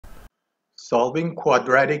Solving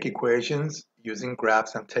quadratic equations using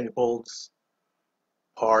graphs and tables,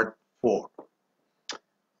 part 4.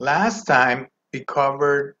 Last time we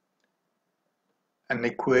covered an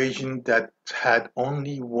equation that had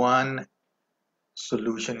only one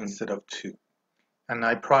solution instead of two. And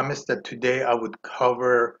I promised that today I would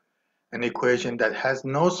cover an equation that has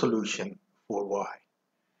no solution for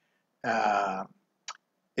y.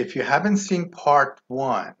 If you haven't seen part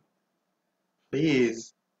 1,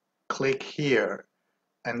 please click here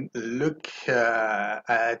and look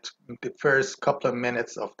at the first couple of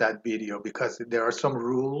minutes of that video, because there are some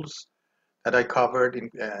rules that I covered in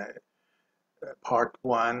part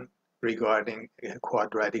 1 regarding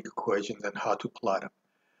quadratic equations and how to plot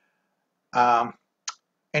them.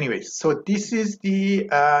 Anyway, so this is the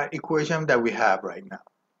equation that we have right now.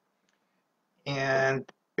 And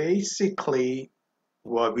basically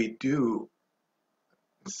what we do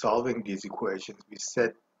in solving these equations, we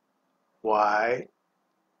set y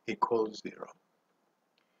equals 0.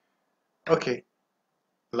 Okay,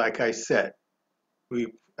 like I said,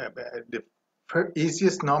 the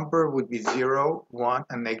easiest number would be 0, 1,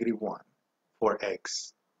 and -1 for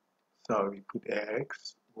x. So we put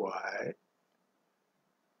x, y,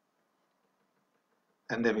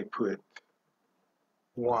 and then we put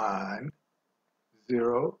 1,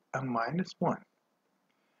 0, and -1.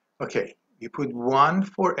 Okay, we put 1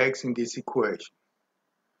 for x in this equation.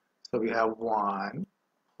 So we have 1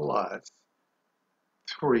 plus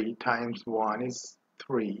 3 times 1 is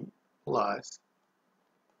 3 plus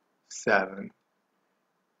 7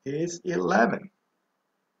 is 11.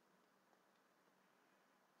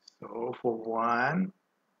 So for 1,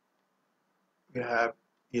 we have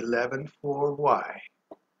 11 for y.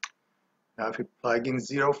 Now if we plug in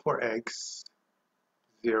 0 for x,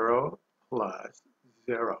 0 plus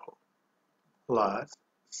 0 plus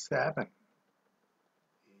 7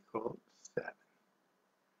 equals 7.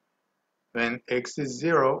 When x is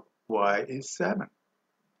 0, y is 7.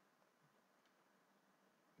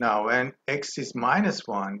 Now when x is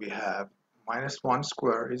 -1, we have -1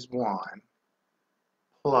 squared is 1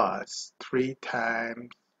 plus 3 times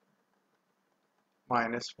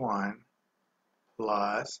 -1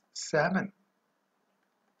 plus 7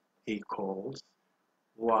 equals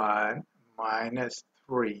 1 minus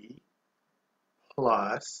 3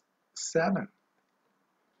 plus 7.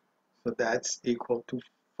 So that's equal to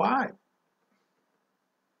 5.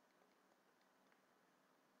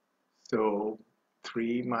 So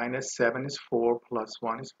 3 minus 7 is 4 plus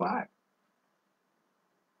 1 is 5.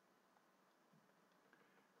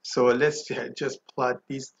 So let's just plot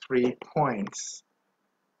these 3 points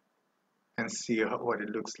and see what it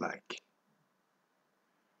looks like.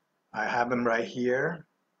 I have them right here,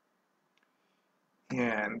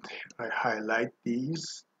 and I highlight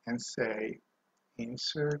these and say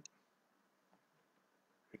insert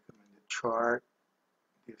recommended chart.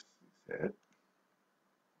 This is it.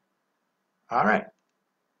 All right.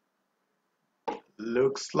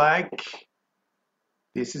 Looks like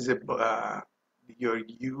this is your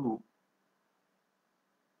U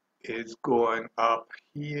is going up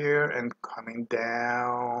here and coming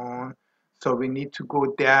down. So we need to go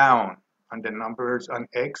down on the numbers on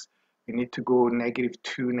x. We need to go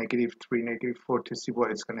 -2, -3, -4 to see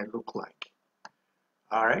what it's going to look like.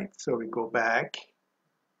 All right, so we go back.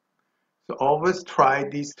 So always try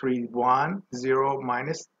these 3, 1, 0,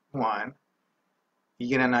 -1. You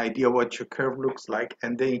get an idea what your curve looks like,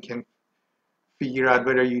 and then you can figure out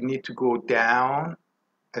whether you need to go down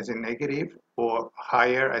as a negative or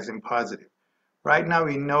higher as in positive. Right now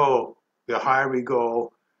we know the higher we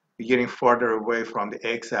go, we're getting farther away from the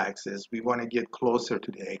x-axis. We want to get closer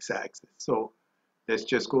to the x-axis. So let's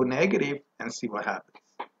just go negative and see what happens.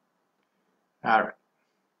 All right.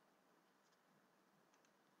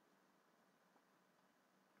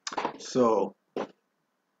 So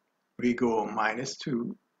we go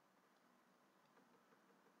 -2.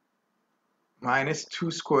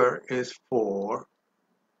 -2 squared is 4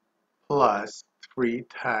 plus 3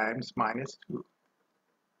 times -2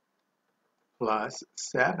 plus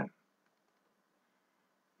 7.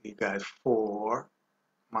 We got 4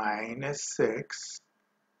 minus 6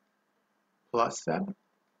 plus 7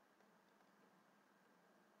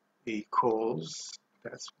 equals,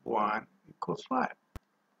 that's 1 equals 5.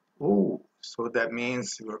 Oh, so that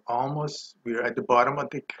means we're at the bottom of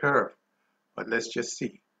the curve. But let's just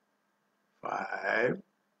see. 5,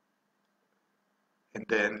 and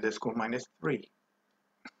then let's go -3.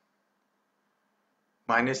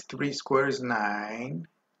 -3 squared is 9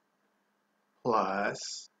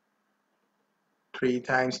 plus 3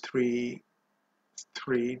 times 3 is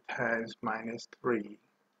 3 times -3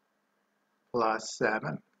 plus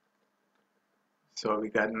 7 So we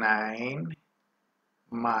got 9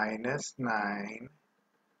 minus 9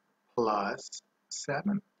 plus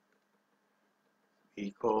 7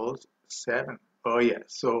 equals 7. Oh yeah,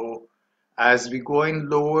 so as we going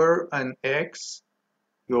lower on x,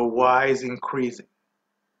 your y is increasing.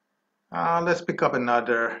 Let's pick up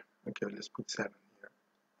another. Okay, let's put 7 here.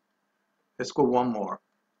 Let's go one more.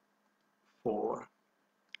 4.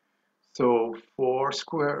 So 4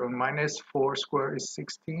 square or minus 4 square is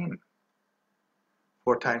 16.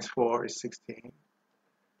 4 times 4 is 16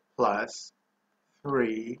 plus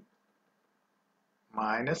 3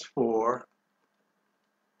 minus 4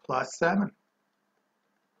 plus 7.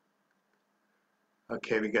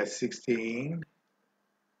 Okay, we got 16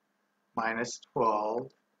 minus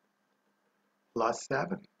 12 plus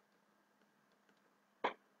 7.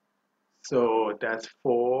 So that's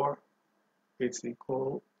 4. It's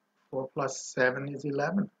equal 4 plus 7 is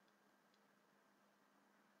 11.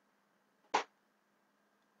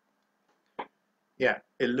 Yeah,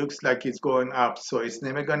 it looks like it's going up, so it's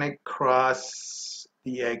never going to cross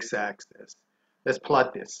the x-axis. Let's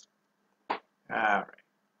plot this. All right.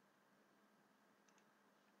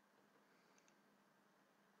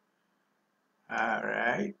 All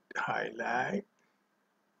right, highlight,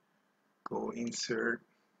 go insert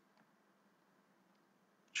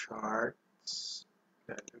charts.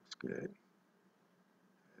 That looks good.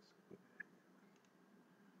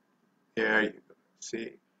 There you go. See,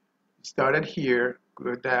 we started here,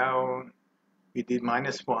 go down. We did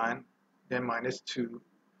 -1, then -2,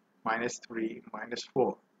 -3,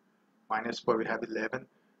 -4. -4, we have 11.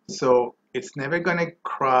 So it's never going to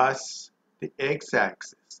cross the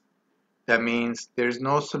x-axis. That means there's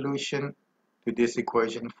no solution to this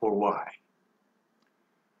equation for y.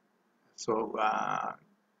 So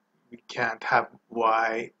we can't have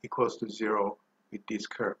y equals to 0 with this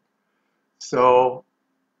curve. So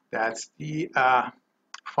that's the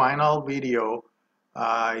final video.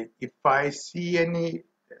 If I see any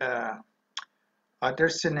other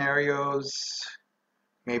scenarios,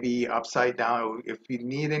 maybe upside down, or if you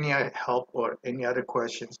need any help or any other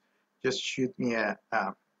questions, just shoot me an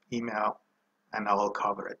email and I will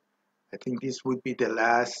cover it. I think this would be the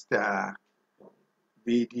last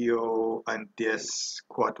video on this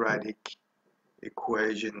quadratic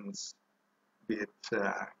equations with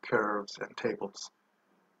curves and tables.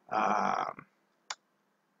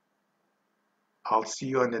 I'll see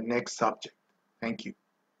you on the next subject. Thank you.